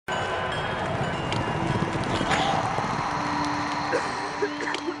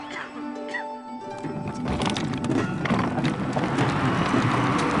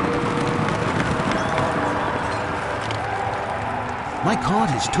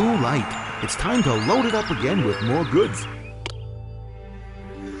cart is too light. It's time to load it up again with more goods.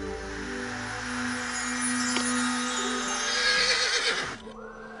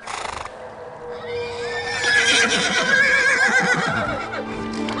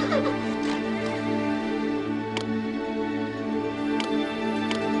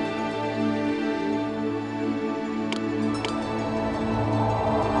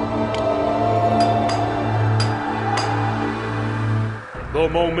 The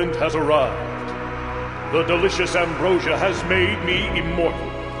moment has arrived. The delicious ambrosia has made me immortal.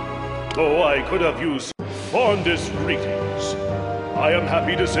 Though I could have used fondest greetings, I am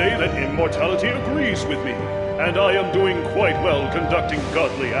happy to say that immortality agrees with me, and I am doing quite well conducting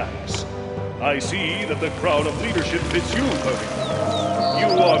godly acts. I see that the crown of leadership fits you perfectly. You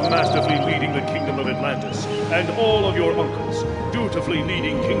are masterfully leading the kingdom of Atlantis, and all of your uncles, dutifully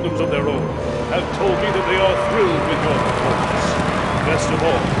leading kingdoms of their own, have told me that they are thrilled with your performance. Best of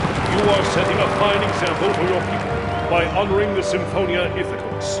all, you are setting a fine example for your people by honoring the Symphonia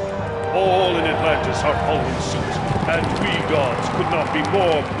Ithacos. All in Atlantis are following suit, and we gods could not be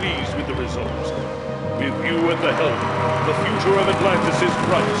more pleased with the results. With you at the helm, the future of Atlantis is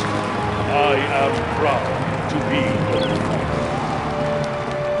bright. I am proud to be your father.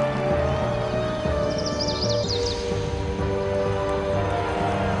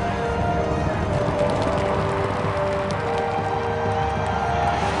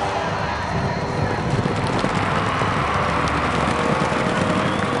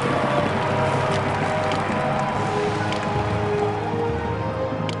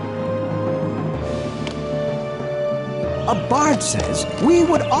 A bard says we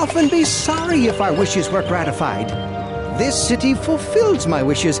would often be sorry if our wishes were gratified. This city fulfills my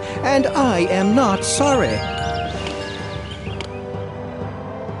wishes, and I am not sorry.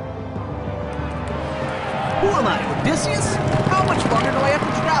 Who am I, Odysseus? How much longer do I have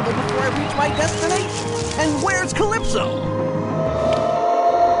to travel before I reach my destination? And where's Calypso?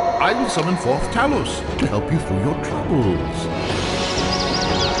 I will summon forth Talos to help you through your troubles.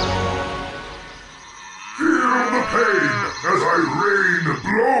 Feel the pain as I rain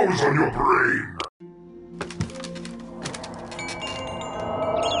blows on your brain.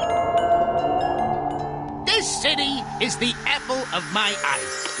 This city is the apple of my eye.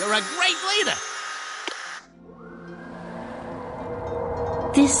 You're a great leader.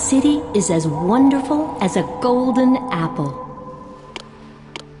 This city is as wonderful as a golden apple.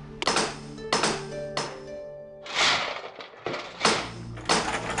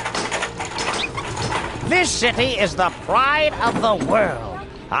 This city is the pride of the world.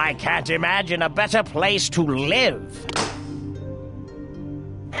 I can't imagine a better place to live.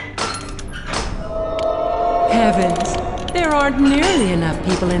 Heavens, there aren't nearly enough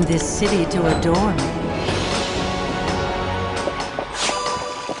people in this city to adore me.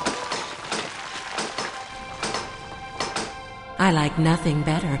 I like nothing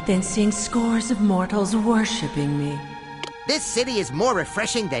better than seeing scores of mortals worshipping me. This city is more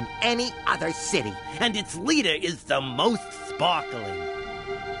refreshing than any other city. And its leader is the most sparkling.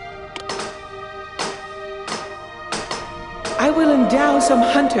 I will endow some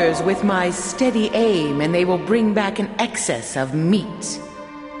hunters with my steady aim, and they will bring back an excess of meat.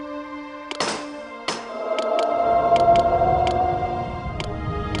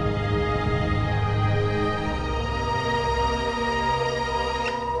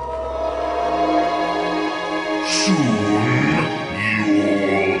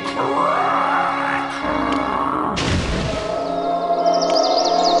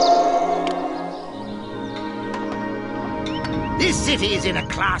 This city is in a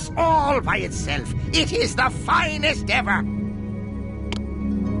class all by itself. It is the finest ever.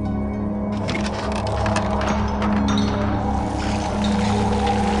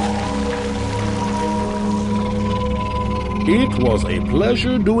 It was a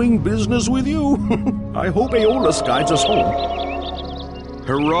pleasure doing business with you. I hope Aeolus guides us home.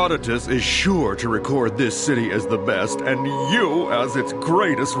 Herodotus is sure to record this city as the best, and you as its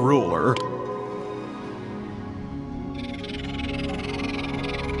greatest ruler.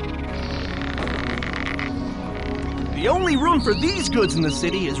 The only room for these goods in the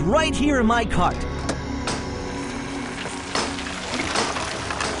city is right here in my cart.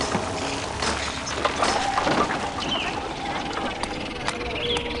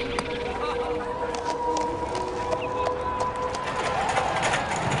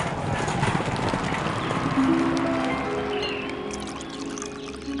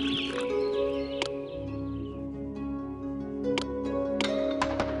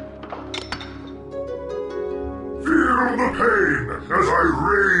 Feel the pain as I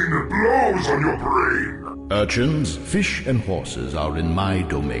rain blows on your brain. Urchins, fish, and horses are in my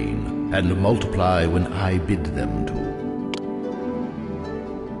domain, and multiply when I bid them to.